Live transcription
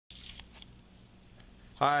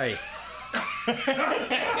Hi.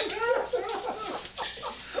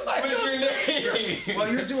 What is your name?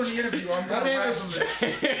 While you're doing the interview, I'm going to wrap them.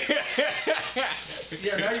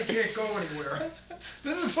 Yeah, now you can't go anywhere.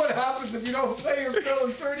 This is what happens if you don't pay your bill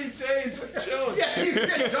in 30 days. It shows. Yeah, you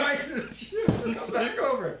get tired of the shit. Come back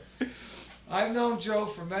over. I've known Joe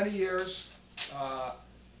for many years,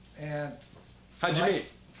 and How'd you meet?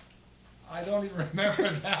 I don't even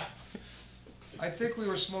remember that. I think we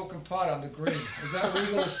were smoking pot on the green. Is that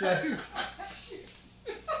legal to say?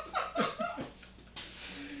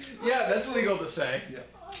 Yeah, that's legal to say. Yeah.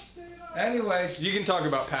 Anyways, You can talk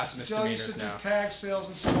about past Joe used misdemeanors to do now. tag sales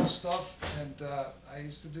and sell stuff, and I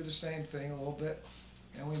used to do the same thing a little bit.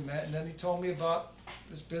 And we met, and then he told me about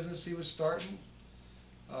this business he was starting,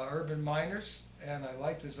 Urbanminers, and I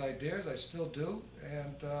liked his ideas. I still do,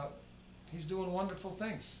 and he's doing wonderful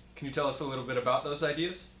things. Can you tell us a little bit about those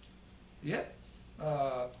ideas? Yeah,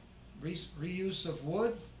 reuse of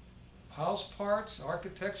wood, house parts,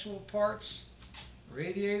 architectural parts,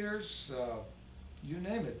 radiators, you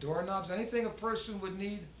name it, doorknobs, anything a person would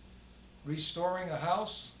need restoring a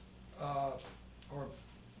house, or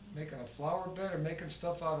making a flower bed, or making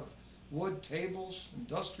stuff out of wood, tables,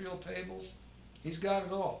 industrial tables. He's got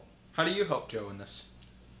it all. How do you help Joe in this?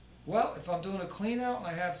 Well, if I'm doing a clean out and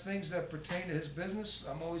I have things that pertain to his business,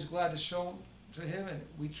 I'm always glad to show them to him, and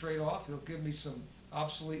we trade off. He'll give me some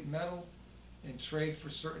obsolete metal in trade for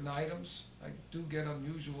certain items. I do get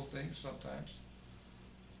unusual things sometimes.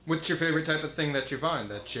 What's your favorite type of thing that you find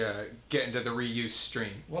that you get into the reuse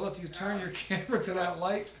stream? Well, if you turn your camera to that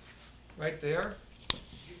light right there. Did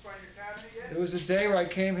you find your cabinet yet? There was a day where I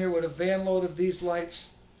came here with a van load of these lights.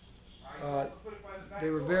 They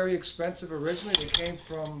were very expensive originally. They came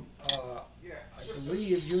from, I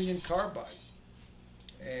believe, Union Carbide.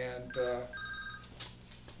 And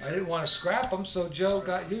I didn't want to scrap them, so Joe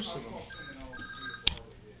got used to them.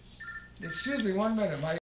 Excuse me 1 minute.